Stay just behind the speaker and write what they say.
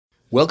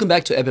Welcome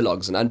back to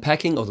Epilogues, an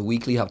unpacking of the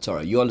weekly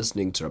Haftorah. You are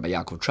listening to Rabbi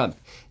Yaakov Trump.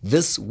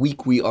 This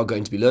week we are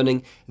going to be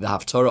learning the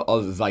Haftorah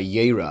of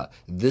Vayeira.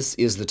 This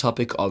is the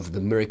topic of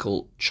the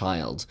miracle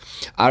child.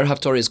 Our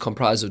Haftorah is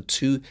comprised of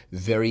two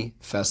very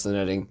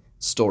fascinating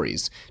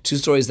stories. Two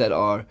stories that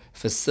are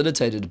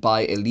facilitated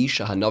by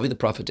Elisha Hanavi, the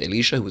prophet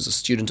Elisha, who was a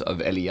student of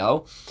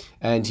Eliyahu,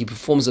 and he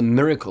performs a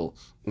miracle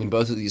in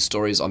both of these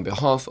stories on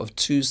behalf of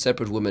two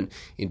separate women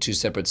in two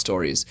separate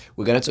stories.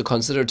 We're going to have to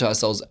consider to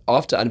ourselves,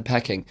 after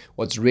unpacking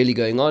what's really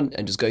going on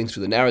and just going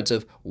through the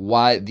narrative,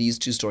 why these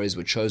two stories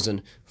were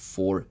chosen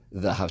for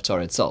the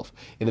Haftarah itself.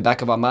 In the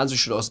back of our minds, we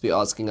should also be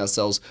asking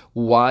ourselves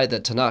why the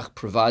Tanakh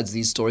provides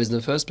these stories in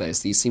the first place.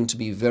 These seem to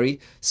be very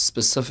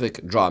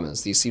specific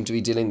dramas. These seem to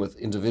be dealing with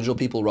individual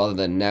people rather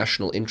than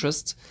national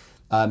interests.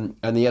 And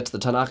yet the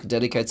Tanakh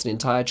dedicates an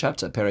entire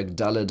chapter, Perek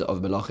Daled of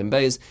Melachim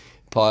Beis,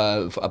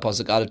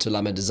 Pasuk Aleph to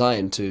Lamed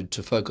Zayin,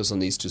 to focus on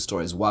these two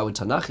stories. Why would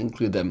Tanakh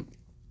include them?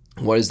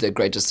 What is their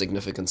greatest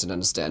significance in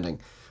understanding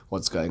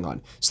what's going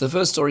on? So the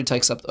first story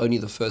takes up only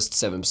the first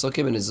 7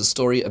 psukim and is a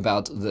story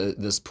about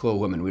this poor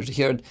woman. We've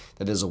heard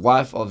that there's a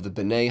wife of the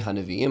Bnei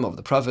Hanaviim, of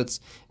the prophets,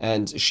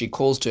 and she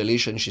calls to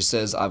Elisha and she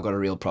says, I've got a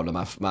real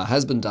problem. My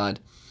husband died,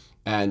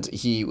 and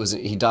he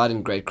died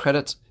in great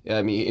credit,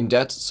 in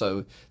debt.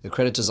 So the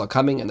creditors are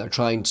coming and they're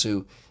trying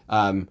to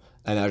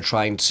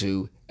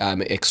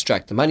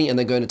extract the money, and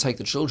they're going to take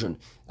the children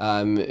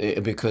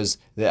because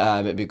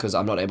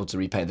I'm not able to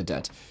repay the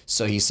debt.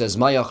 So he says,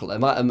 what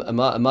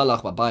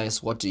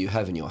do you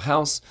have in your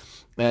house?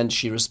 And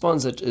she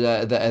responds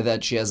that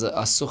she has a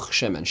asuch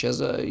shemen, she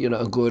has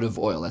a gourd of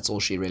oil. That's all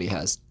she really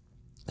has.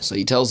 So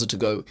he tells her to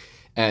go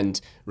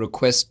and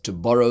request to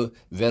borrow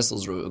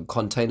vessels or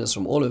containers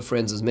from all her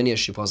friends, as many as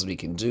she possibly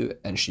can do,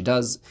 and she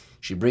does.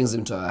 She brings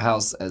them to her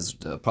house, as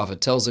the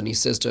prophet tells her, and he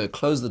says to her,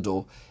 close the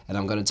door, and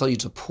I'm going to tell you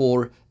to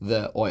pour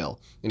the oil.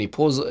 And she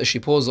pours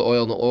the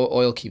oil, and the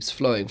oil keeps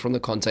flowing from the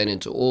container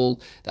into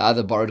all the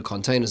other borrowed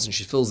containers, and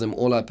she fills them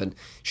all up, and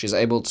she's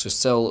able to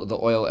sell the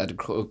oil at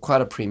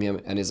quite a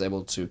premium, and is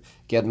able to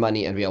get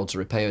money and be able to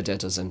repay her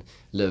debtors and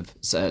live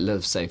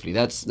safely.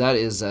 That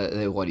is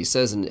what he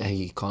says, and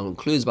he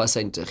concludes by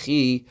saying,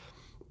 Techi,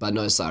 but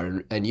no,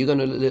 sir, and you're going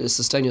to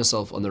sustain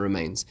yourself on the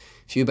remains.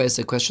 A few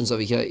basic questions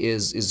over here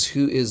is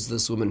who is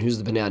this woman? Who's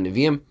the Bnei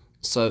Nevi'im?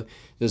 So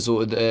there's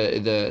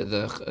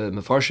the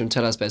Mefarshim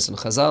tell us based on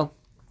Chazal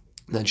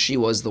that she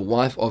was the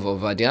wife of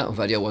Ovadia.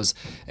 Ovadia was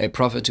a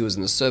prophet who was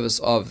in the service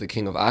of the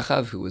king of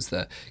Achav, who was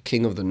the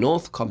king of the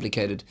north,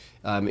 complicated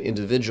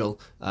individual.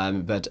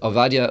 But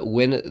Ovadia,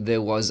 when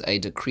there was a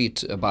decree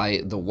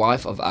by the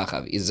wife of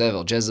Achav,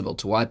 Jezebel,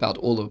 to wipe out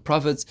all the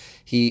prophets,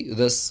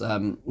 this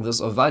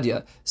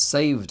Ovadia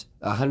saved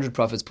 100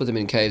 prophets, put them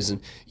in caves,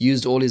 and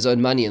used all his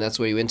own money, and that's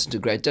where he went into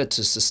great debt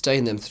to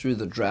sustain them through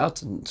the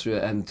drought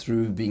and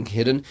through being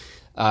hidden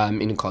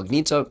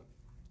incognito.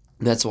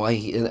 That's why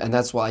he's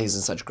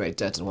in such great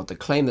debt. And what the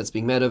claim that's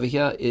being made over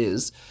here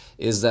is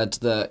that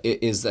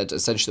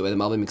essentially the way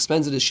the Malbim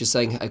explains it is she's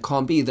saying it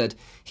can't be that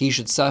he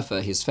should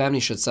suffer, his family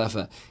should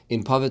suffer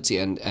in poverty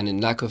and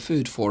in lack of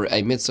food for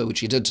a mitzvah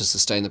which he did to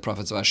sustain the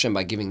prophets of Hashem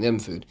by giving them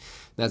food.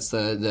 That's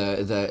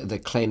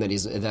the claim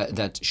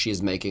that she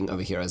is making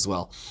over here as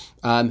well.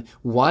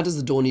 Why does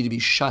the door need to be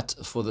shut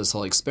for this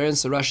whole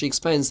experience? So Rashi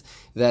explains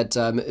that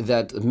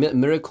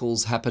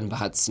miracles happen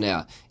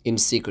b'hatznea, in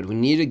secret. We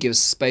need to give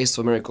space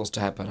for miracles to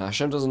happen.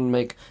 Hashem doesn't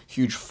make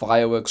huge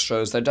fireworks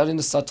shows. They're done in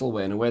a subtle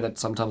way, in a way that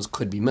sometimes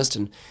could be missed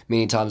and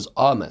many times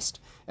are missed.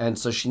 And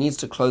so she needs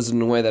to close it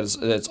in a way that's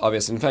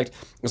obvious. In fact,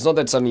 it's not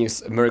that suddenly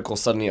a miracle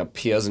suddenly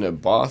appears in her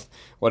bath.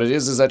 What it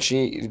is that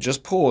she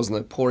just pours, and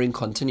the pouring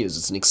continues.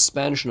 It's an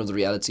expansion of the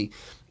reality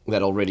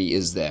that already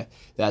is there.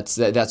 That's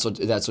what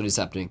is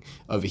happening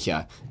over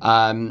here.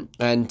 And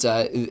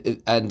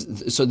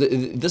so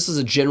this is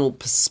a general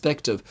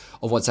perspective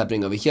of what's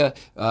happening over here.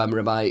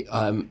 Rabbi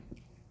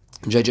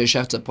J.J.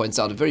 Schechter points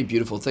out a very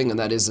beautiful thing, and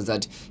that is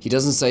that he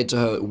doesn't say to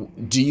her,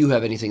 do you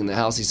have anything in the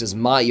house? He says,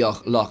 what do you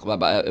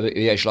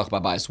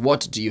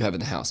have in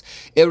the house?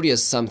 Everybody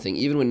has something.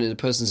 Even when a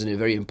person's in a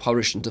very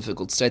impoverished and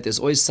difficult state, there's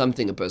always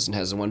something a person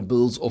has, and one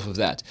builds off of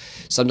that.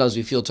 Sometimes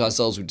we feel to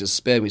ourselves, we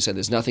despair, and we say,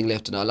 there's nothing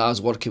left in our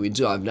lives. What can we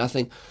do? I have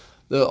nothing.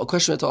 The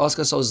question we have to ask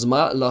ourselves is,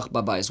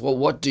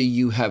 what do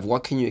you have?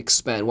 What can you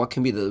expand? What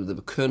can be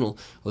the kernel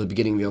or the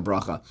beginning of your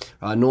bracha?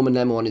 Norman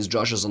Lemmer on his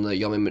drashas on the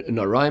Yomim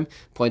Noraim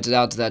pointed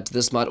out that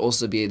the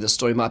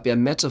story might be a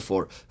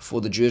metaphor for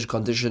the Jewish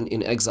condition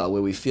in exile,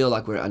 where we feel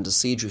like we're under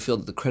siege. We feel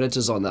that the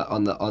creditors on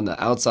the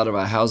outside of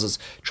our houses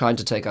trying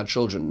to take our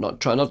children,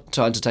 not trying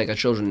to take our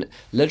children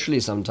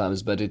literally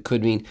sometimes, but it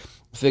could mean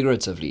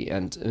figuratively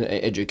and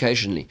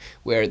educationally,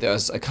 where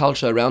there's a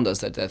culture around us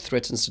that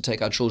threatens to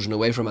take our children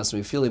away from us,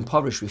 and we feel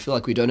impoverished. We feel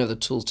like we don't have the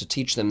tools to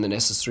teach them the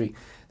necessary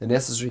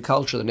necessary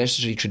culture, the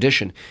necessary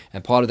tradition,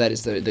 and part of that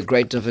is the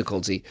great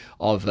difficulty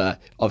of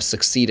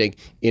succeeding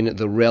in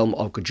the realm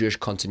of Jewish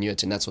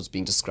continuity, and that's what's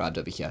being described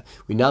over here.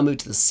 We now move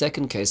to the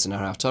second case in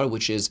our Haftorah,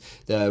 which is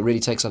really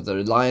takes up the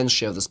lion's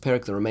share of this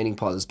perek, the remaining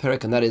part of this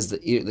perek, and that is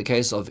the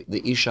case of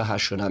the Isha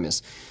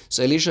Hashunamis.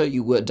 So Elisha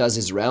does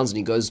his rounds, and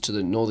he goes to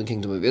the northern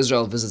kingdom of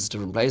Israel, visits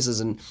different places,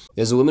 and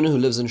there's a woman who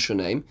lives in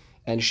Shunem,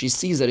 and she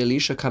sees that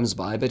Elisha comes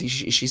by, but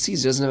she sees he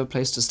doesn't have a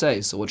place to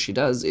stay. So what she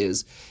does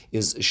is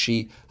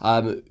she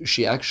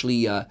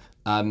actually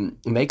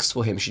makes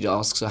for him. She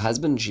asks her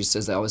husband. She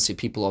says they're obviously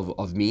people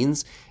of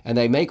means, and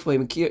they make for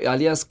him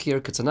alias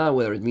kir katana,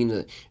 whether it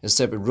means a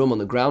separate room on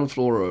the ground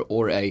floor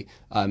or a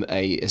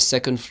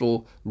second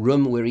floor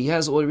room where he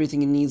has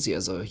everything he needs. He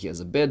has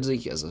a bed,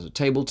 he has a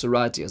table to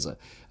write, he has a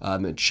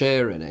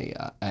chair and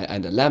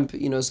a lamp,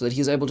 so that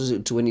he's able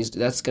to when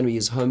that's going to be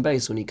his home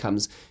base when he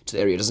comes to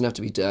the area. He doesn't have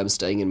to be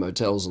staying in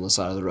motels on the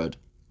side of the road.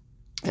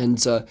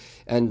 And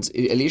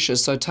Elisha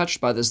is so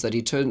touched by this that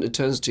he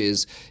turns to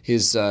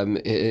his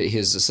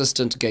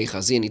assistant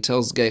Gehazi, and he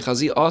tells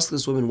Gehazi, ask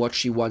this woman what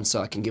she wants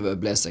so I can give her a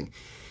blessing.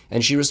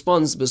 And she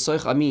responds,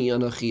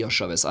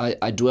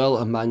 I dwell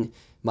among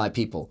my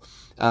people.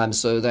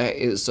 So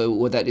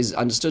what that is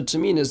understood to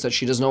mean is that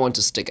she does not want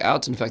to stick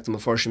out. In fact, the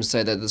Mefarshim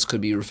say that this could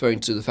be referring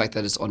to the fact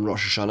that it's on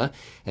Rosh Hashanah,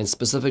 and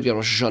specifically on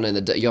Rosh Hashanah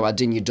in the Yom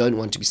Adin, you don't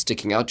want to be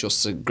sticking out. Your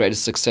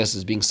greatest success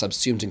is being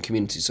subsumed in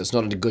community. So it's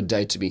not a good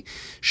day to be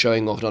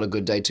showing off, not a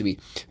good day to be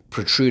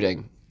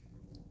protruding,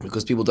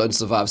 because people don't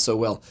survive so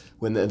well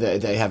when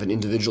they have an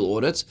individual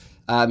audit.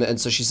 And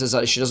so she says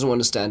that she doesn't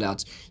want to stand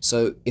out.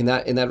 So in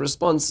that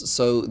response,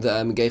 so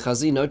the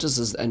Gehazi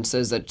notices and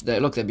says that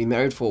they've been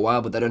married for a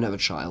while, but they don't have a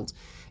child.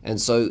 And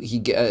so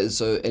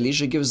so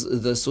Elisha gives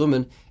this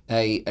woman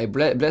a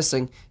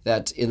blessing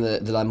that in the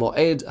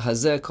Moed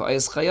Hazeh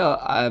Ka'es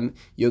Chaya,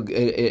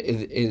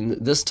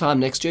 in this time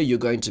next year, you're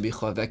going to be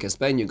Chavek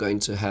Espen, you're going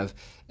to have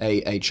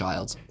a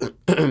child.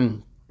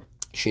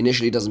 She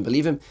initially doesn't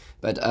believe him,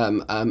 but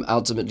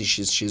ultimately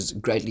she's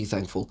greatly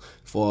thankful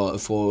for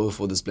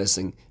this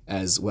blessing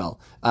as well.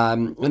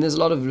 And there's a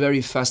lot of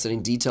very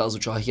fascinating details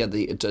which are here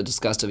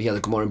discussed over here. The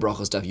Gemara in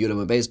Brachos Daf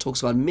Yudam Beis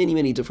talks about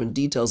many different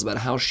details about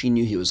how she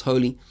knew he was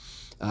holy.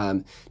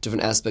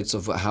 Different aspects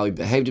of how he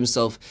behaved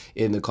himself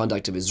in the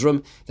conduct of his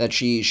room, that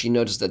she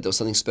noticed that there was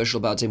something special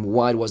about him.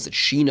 Why it was that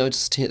she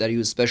noticed that he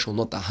was special,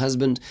 not the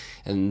husband.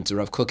 And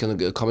Rav Kook in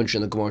the commentary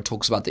in the Gemara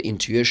talks about the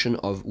intuition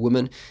of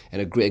women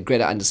and a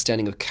greater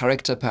understanding of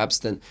character perhaps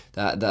than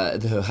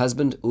her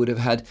husband would have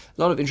had.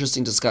 A lot of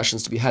interesting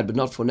discussions to be had, but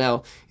not for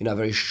now, a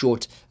very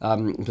short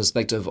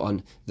perspective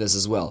on this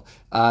as well.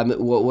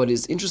 What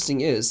is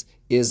interesting is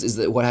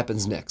that what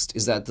happens next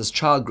is that this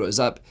child grows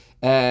up,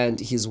 and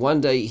one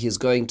day he's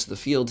going to the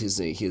field.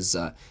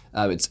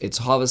 It's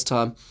harvest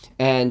time,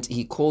 and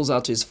he calls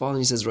out to his father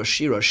and he says,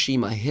 Rashi,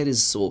 my head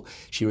is sore.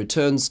 She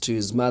returns to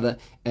his mother,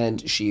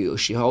 and she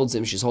holds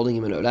him. She's holding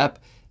him in her lap,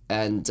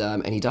 and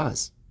he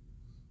dies.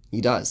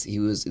 He dies.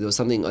 There was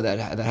something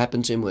that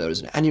happened to him, whether it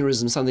was an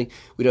aneurysm, something.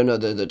 We don't know.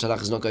 The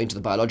Tanakh is not going to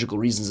the biological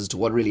reasons as to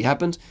what really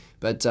happened,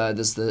 but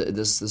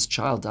this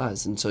child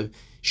dies, and so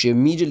she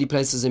immediately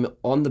places him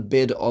on the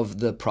bed of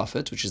the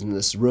prophet, which is in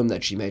this room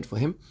that she made for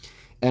him,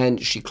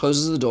 and she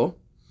closes the door.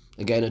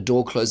 Again, a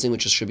door closing,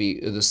 which should be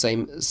the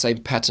same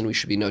pattern we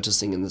should be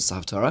noticing in this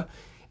Haftarah.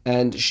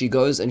 And she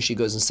goes and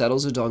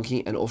saddles her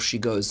donkey, and off she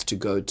goes to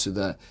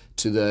the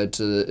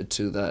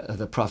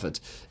prophet.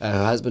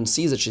 Her husband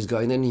sees that she's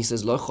going there, and he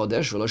says, Lo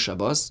Chodesh v'lo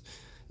Shabbos,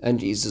 and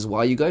he says, why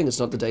are you going? It's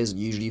not the days that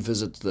you usually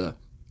visit the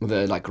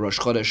like Rosh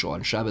Chodesh or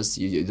on Shabbos,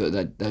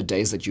 the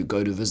days that you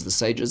go to visit the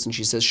sages. And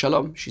she says,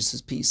 Shalom. She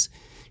says, peace.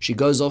 She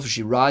goes off.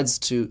 She rides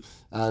to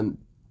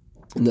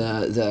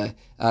the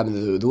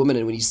woman,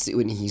 and when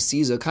he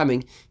sees her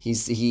coming,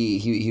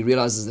 he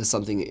realizes that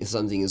something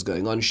is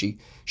going on.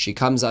 She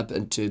comes up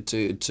and to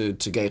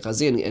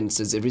Gehazi and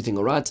says, everything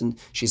all right? And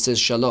she says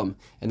shalom,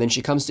 and then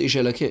she comes to Ish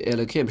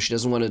Elokim. She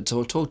doesn't want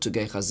to talk to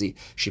Gehazi.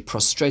 She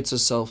prostrates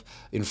herself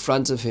in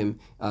front of him,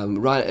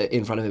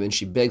 and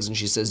she begs and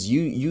she says,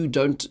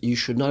 you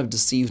should not have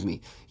deceived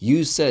me.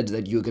 You said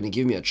that you were going to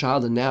give me a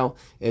child, and now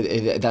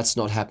that's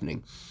not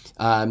happening.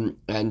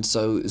 And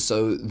so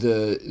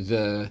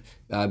the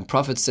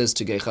prophet says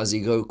to Gehazi,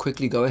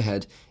 go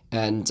ahead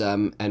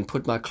and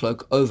put my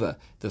cloak over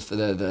this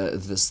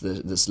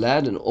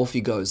lad, and off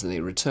he goes. And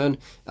they return.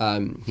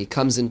 He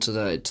comes into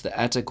the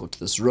attic or to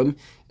this room,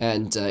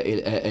 and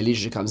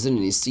Elisha comes in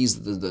and he sees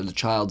that the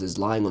child is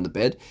lying on the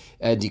bed,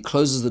 and he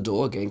closes the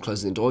door. Again,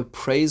 closing the door,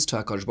 prays to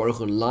HaKadosh Baruch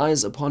Hu and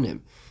lies upon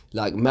him,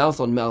 like mouth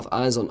on mouth,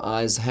 eyes on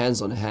eyes,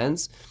 hands on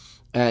hands.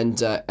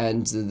 And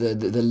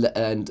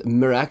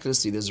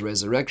miraculously, there's a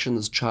resurrection.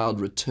 This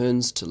child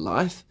returns to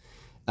life,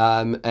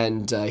 and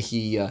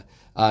he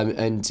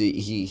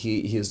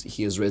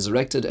is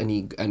resurrected, and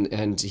he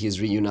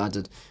is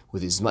reunited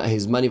with his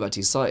money.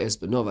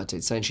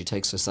 And she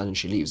takes her son and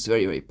she leaves.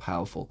 Very, very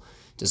powerful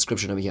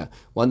description over here.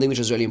 One thing which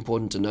is really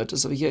important to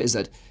notice over here is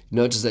that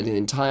notice that in the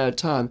entire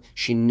time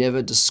she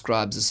never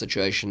describes the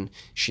situation,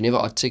 she never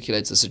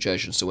articulates the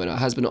situation. So when her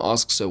husband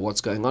asks her what's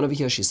going on over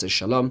here, she says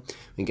shalom.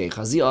 When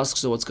Gehazi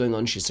asks her what's going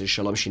on, she says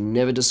shalom. She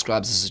never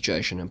describes the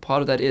situation, and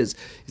part of that is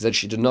that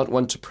she did not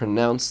want to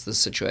pronounce the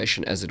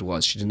situation as it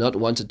was. She did not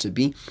want it to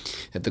be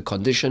that the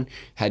condition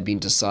had been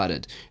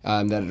decided,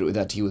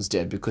 that he was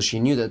dead, because she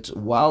knew that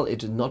while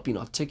it had not been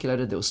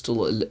articulated, there was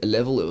still a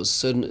level, there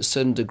was a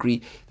certain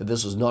degree that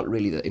this was not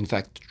really, in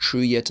fact, true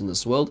yet in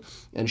this world,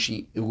 and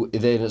she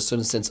then, in a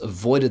certain sense,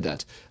 avoided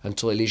that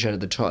until Elisha had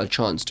the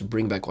chance to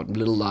bring back what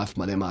little life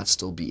there might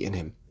still be in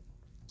him.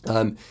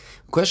 The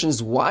question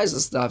is, why is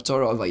this the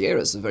Haftorah of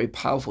Vayeira? It's a very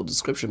powerful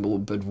description,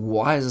 but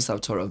why is this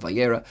Haftorah of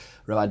Vayeira?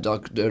 Rabbi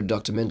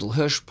Dr. Mendel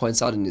Hirsch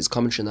points out in his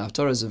commentary on the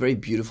Haftorah is a very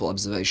beautiful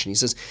observation. He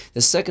says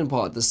the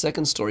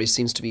second story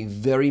seems to be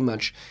very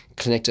much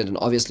connected and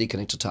obviously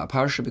connected to our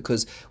parasha,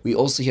 because we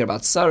also hear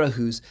about Sarah,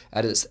 who's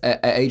at an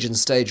age and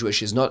stage where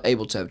she's not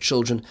able to have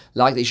children,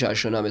 like the Isha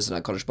Hashonamis,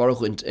 and HaKadosh Baruch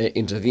Hu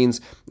intervenes,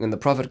 and the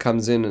prophet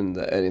comes in, and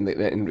in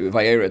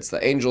Vayeira it's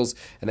the angels,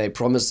 and they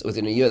promise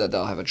within a year that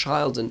they'll have a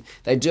child, and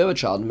they do have a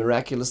child,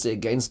 miraculously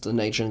against the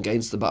nature and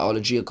against the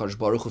biology. HaKadosh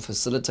Baruch Hu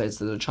facilitates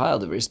that a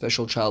child, a very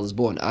special child, is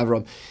born.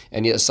 Avram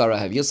and Sarah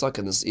have Yitzhak,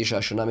 and this Isha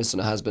Hashonamis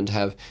and her husband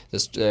have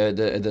this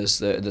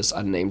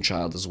unnamed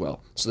child as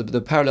well. So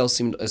the parallels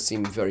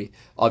seem very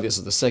obvious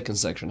of the second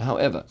section.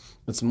 However,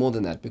 it's more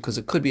than that, because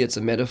it's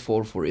a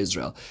metaphor for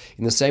Israel.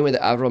 In the same way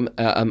that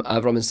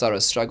Avram and Sarah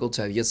struggled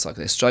to have Yitzhak,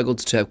 they struggled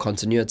to have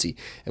continuity.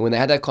 And when they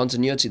had that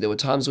continuity, there were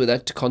times where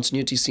that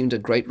continuity seemed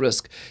at great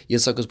risk.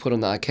 Yitzhak was put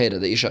on the Akedah.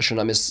 The Isha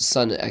Hashonamis'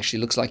 son actually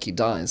looks like he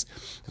dies.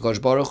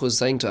 Kodesh Baruch Hu is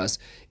saying to us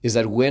is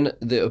that when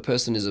a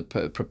person is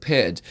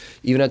prepared,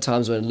 even at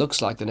times when it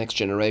looks like the next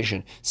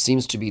generation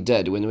seems to be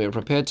dead, when we are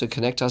prepared to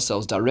connect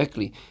ourselves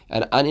directly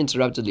and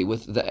uninterruptedly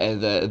with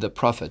the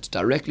prophet,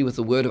 directly with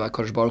the word of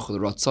HaKadosh Baruch Hu, the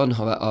Ratzon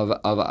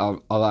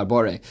of our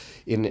Bore,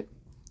 in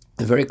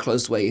a very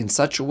close way, in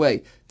such a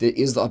way, there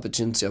is the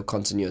opportunity of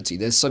continuity.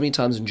 There's so many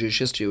times in Jewish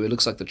history where it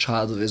looks like the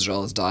child of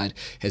Israel has died,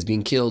 has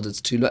been killed, it's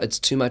too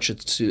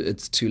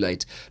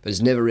late, but it's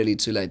never really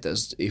too late.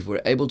 If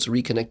we're able to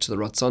reconnect to the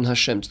Ratzon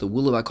Hashem, to the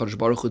will of HaKadosh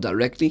Baruch Hu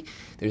directly,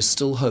 there's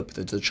still hope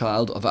that the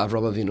child of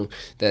Avraham Avinu,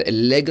 the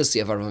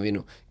legacy of Avraham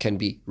Avinu, can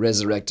be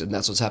resurrected. And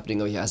that's what's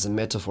happening over here as a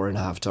metaphor in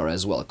Haftorah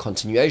as well, a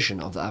continuation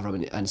of the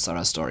Avraham and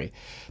Sarah story,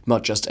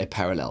 not just a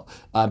parallel.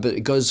 But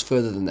it goes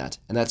further than that,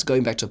 and that's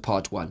going back to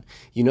part one.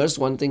 You notice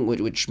one thing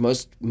which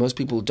most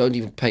people don't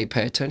even pay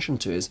attention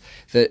to is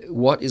that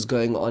what is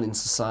going on in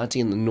society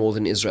in the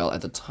northern Israel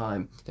at the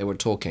time they were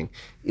talking.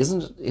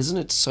 Isn't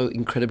it so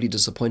incredibly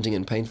disappointing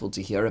and painful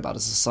to hear about a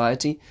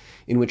society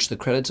in which the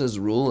creditors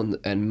rule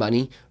and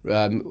money,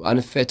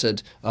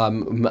 unfettered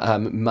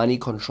money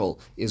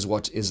control is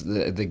what is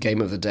the game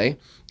of the day,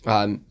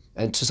 and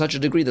to such a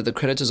degree that the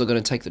creditors are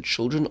going to take the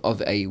children of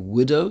a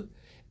widow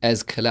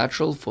as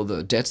collateral for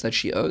the debts that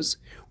she owes?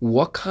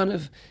 What kind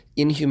of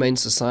inhumane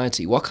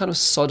society, what kind of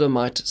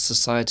sodomite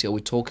society are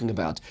we talking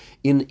about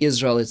in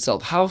Israel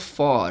itself? How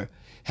far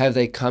have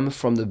they come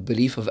from the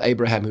belief of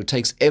Abraham, who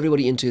takes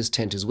everybody into his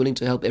tent, who's willing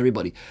to help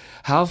everybody?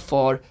 How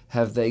far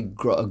have they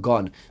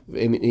gone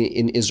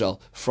in Israel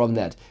from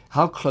that?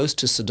 How close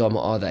to Sodom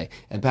are they?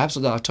 And perhaps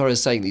what the Torah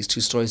is saying, these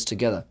two stories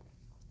together,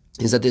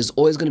 is that there's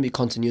always going to be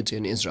continuity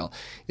in Israel.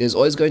 There's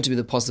always going to be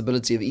the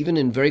possibility of, even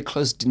in very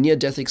close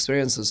near-death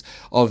experiences,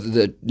 of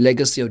the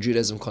legacy of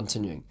Judaism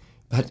continuing.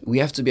 But we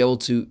have to be able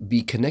to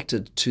be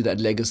connected to that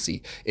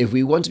legacy. If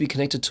we want to be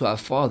connected to our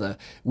father,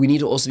 we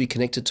need to also be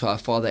connected to our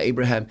father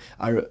Abraham,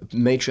 our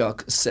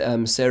matriarch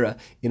Sarah,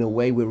 in a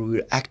way where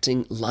we're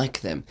acting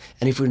like them.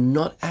 And if we're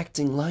not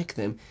acting like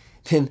them,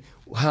 then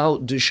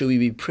should we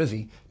be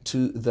privy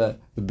to the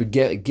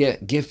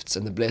gifts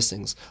and the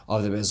blessings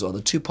of them as well?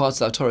 The two parts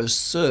of our Torah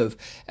serve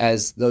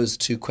as those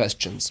two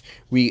questions.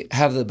 We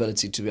have the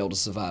ability to be able to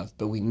survive,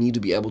 but we need to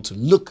be able to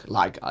look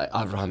like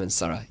Abraham and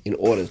Sarah in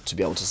order to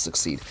be able to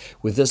succeed.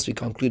 With this, we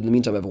conclude. In the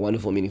meantime, have a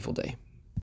wonderful, meaningful day.